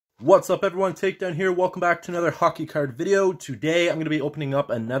What's up everyone, Takedown here. Welcome back to another hockey card video. Today I'm going to be opening up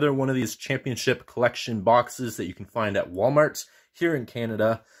another one of these championship collection boxes that you can find at Walmart here in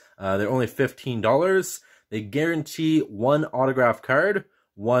Canada. They're only $15. They guarantee one autograph card,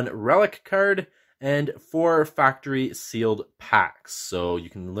 one relic card, and 4 factory sealed packs. So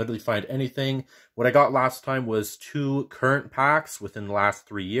you can literally find anything. What I got last time was 2 current packs within the last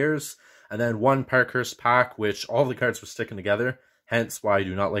 3 years, and then 1 Parkhurst pack, which all the cards were sticking together. Hence why I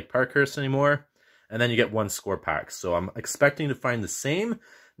do not like Parkhurst anymore. And then you get 1 score pack. So I'm expecting to find the same.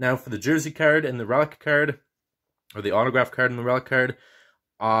 Now for the jersey card and the relic card, or the autograph card and the relic card,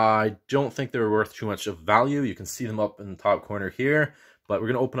 I don't think they're worth too much of value. You can see them up in the top corner here. But we're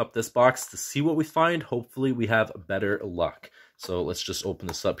going to open up this box to see what we find. Hopefully we have better luck. So let's just open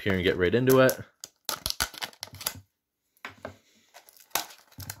this up here and get right into it.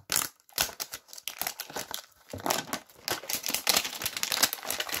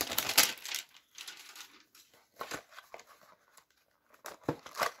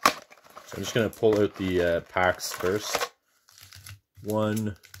 I'm just going to pull out the packs first.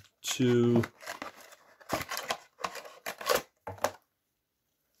 1, 2,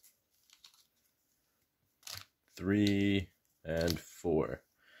 3, and 4.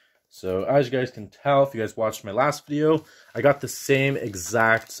 So as you guys can tell, if you guys watched my last video, I got the same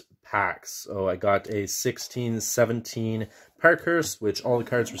exact packs. So I got a 16-17 Parkhurst, which all the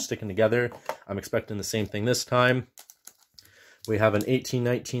cards were sticking together. I'm expecting the same thing this time. We have an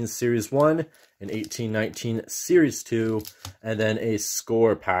 18-19 Series 1, an 18-19 Series 2, and then a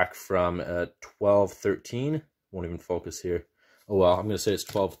score pack from 12-13. Won't even focus here. Oh well, I'm going to say it's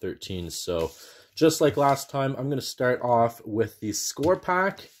 12-13. So just like last time, I'm going to start off with the score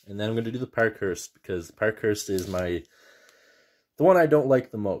pack, and then I'm going to do the Parkhurst, because the Parkhurst is the one I don't like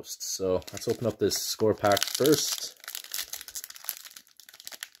the most. So let's open up this score pack first.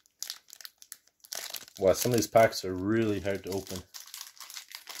 Wow, some of these packs are really hard to open.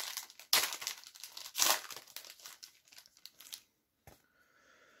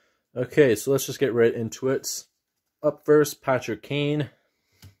 Okay, so let's just get right into it. Up first, Patrick Kane.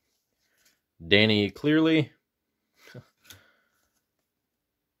 Danny Clearly.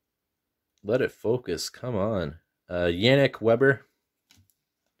 Let it focus, come on. Yannick Weber.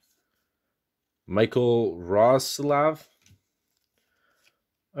 Michael Roslav.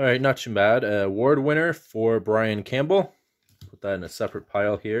 All right, not too bad. Award winner for Brian Campbell. Put that in a separate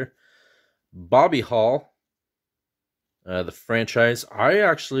pile here. Bobby Hall, the franchise. I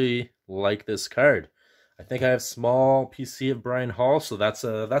actually like this card. I think I have small PC of Brian Hall, so that's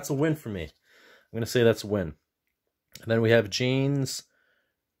a win for me. I'm gonna say that's a win. And then we have James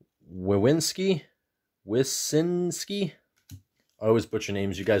Wisinski. I always butcher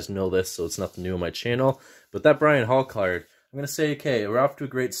names. You guys know this, so it's nothing new on my channel. But that Brian Hall card, I'm going to say, okay, we're off to a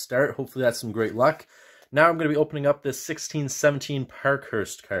great start. Hopefully that's some great luck. Now I'm going to be opening up this 16-17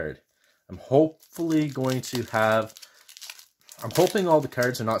 Parkhurst card. I'm hoping all the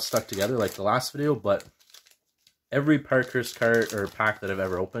cards are not stuck together like the last video, but every Parkhurst card or pack that I've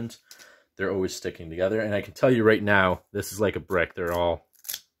ever opened, they're always sticking together. And I can tell you right now, this is like a brick. They're all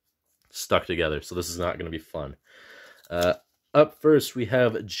stuck together, so this is not going to be fun. Up first, we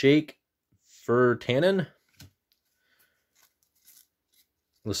have Jake Virtanen.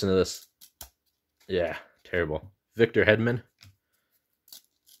 Listen to this. Yeah, terrible. Victor Hedman.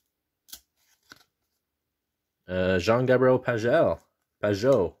 Jean-Gabriel Pajot. Why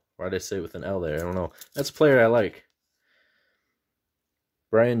did I say it with an L there? I don't know. That's a player I like.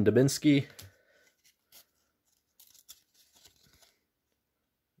 Brian Dubinsky.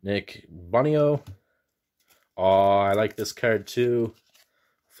 Nick Bonio. Oh, I like this card too.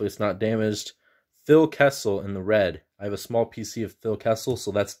 Hopefully it's not damaged. Phil Kessel in the red. I have a small PC of Phil Kessel, so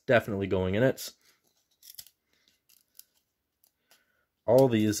that's definitely going in it. All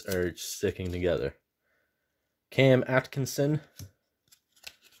these are sticking together. Cam Atkinson.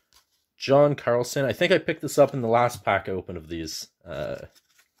 John Carlson. I think I picked this up in the last pack I opened of these. I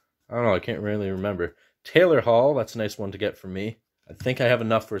don't know, I can't really remember. Taylor Hall, that's a nice one to get for me. I think I have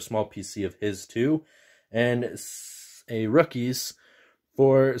enough for a small PC of his too. And a rookies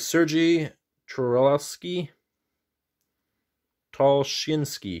for Sergei Trolsky.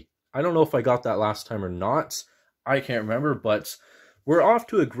 Tolshinsky. I don't know if I got that last time or not. I can't remember, but we're off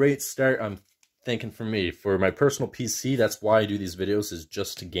to a great start, I'm thinking, for me. For my personal PC, that's why I do these videos, is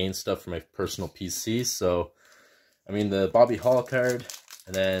just to gain stuff for my personal PC. So, I mean, the Bobby Hall card,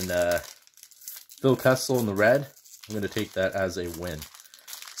 and then Phil Kessel in the red, I'm going to take that as a win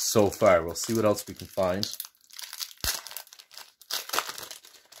so far. We'll see what else we can find.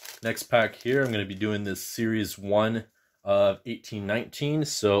 Next pack here, I'm going to be doing this Series 1 of 1819.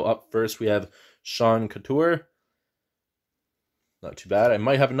 So up first we have Sean Couture. Not too bad. I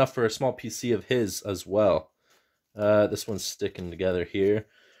might have enough for a small PC of his as well. This one's sticking together here.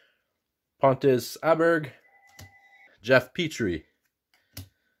 Pontus Aberg. Jeff Petrie.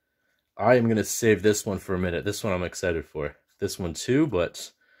 I am going to save this one for a minute. This one I'm excited for. This one too,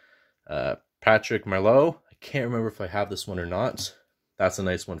 but Patrick Marleau. I can't remember if I have this one or not. That's a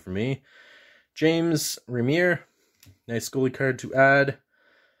nice one for me. James Remier. Nice goalie card to add.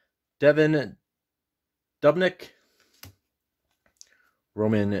 Devin Dubnik.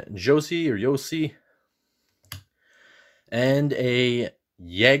 Roman Josi. And a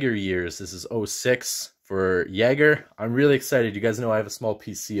Jaeger Years. This is 06 for Jaeger. I'm really excited. You guys know I have a small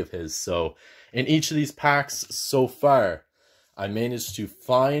PC of his. So in each of these packs so far, I managed to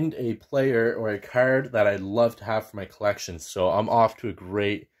find a player or a card that I'd love to have for my collection. So I'm off to a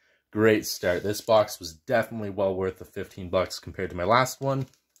great start. This box was definitely well worth the 15 bucks compared to my last one.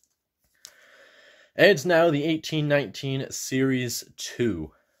 And it's now the 1819 Series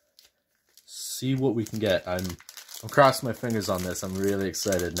 2. See what we can get. I'm crossing my fingers on this. I'm really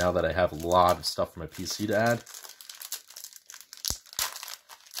excited now that I have a lot of stuff for my PC to add.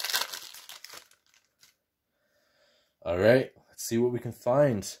 All right, let's see what we can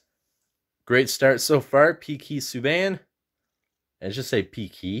find. Great start so far. PK Subban. I just say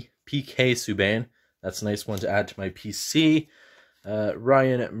PK Subban. That's a nice one to add to my PC.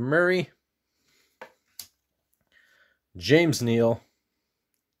 Ryan Murray. James Neal.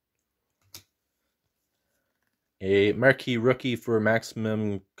 A marquee rookie for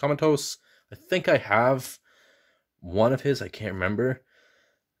Maximum Comatos. I think I have one of his. I can't remember.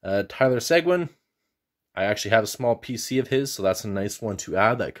 Tyler Seguin. I actually have a small PC of his, so that's a nice one to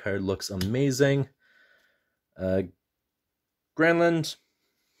add. That card looks amazing. Granlund.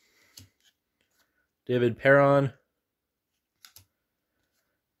 David Perron.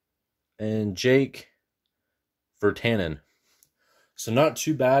 And Jake Virtanen. So not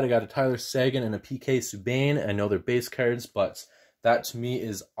too bad. I got a Tyler Seguin and a PK Subban. I know they're base cards, but that to me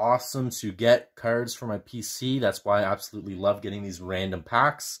is awesome to get cards for my PC. That's why I absolutely love getting these random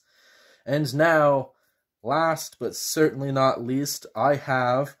packs. And now, last but certainly not least, I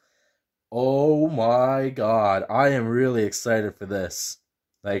have, oh my god, I am really excited for this.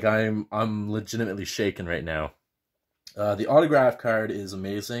 Like, I'm legitimately shaking right now. The autograph card is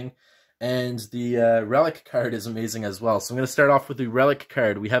amazing. And the relic card is amazing as well. So I'm going to start off with the relic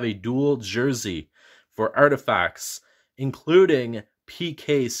card. We have a dual jersey for artifacts, including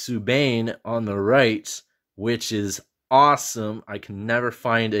PK Subban on the right, which is awesome. I can never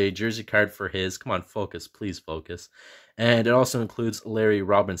find a jersey card for his. Come on, focus. Please focus. And it also includes Larry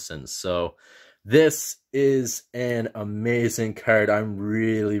Robinson. So this is an amazing card. I'm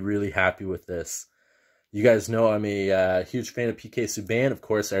really happy with this. You guys know I'm a huge fan of PK Subban. Of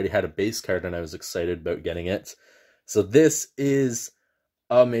course, I already had a base card and I was excited about getting it. So this is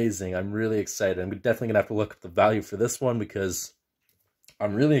amazing. I'm really excited. I'm definitely going to have to look at the value for this one because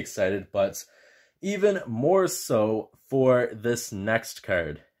I'm really excited. But even more so for this next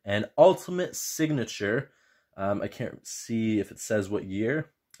card. An Ultimate Signature. I can't see if it says what year.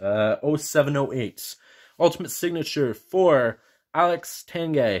 0708. Ultimate Signature for Alex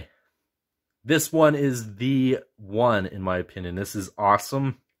Tanguay. This one is the one, in my opinion. This is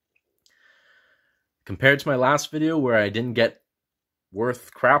awesome. Compared to my last video where I didn't get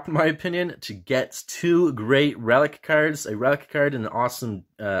worth crap, in my opinion, to get two great relic cards, a relic card and an awesome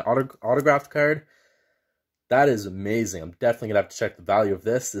autographed card, that is amazing. I'm definitely going to have to check the value of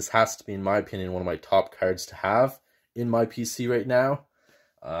this. This has to be, in my opinion, one of my top cards to have in my PC right now.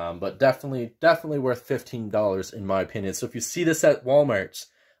 But definitely worth $15 in my opinion. So if you see this at Walmart,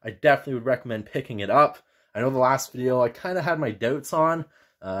 I definitely would recommend picking it up. I know the last video I kind of had my doubts on.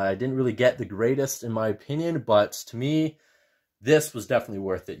 I didn't really get the greatest in my opinion, but to me, this was definitely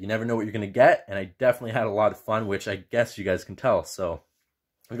worth it. You never know what you're going to get, and I definitely had a lot of fun, which I guess you guys can tell. So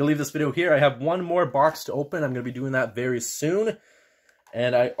I'm going to leave this video here. I have one more box to open. I'm going to be doing that very soon.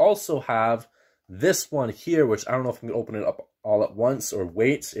 And I also have this one here, which I don't know if I'm going to open it up all at once or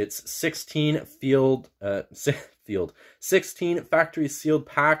wait. It's 16 16 factory sealed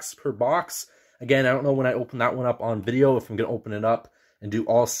packs per box. Again, I don't know when I open that one up on video if I'm going to open it up and do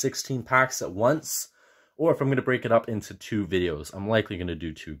all 16 packs at once, or if I'm going to break it up into 2 videos. I'm likely going to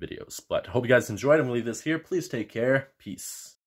do 2 videos, but I hope you guys enjoyed. I'm going to leave this here. Please take care. Peace.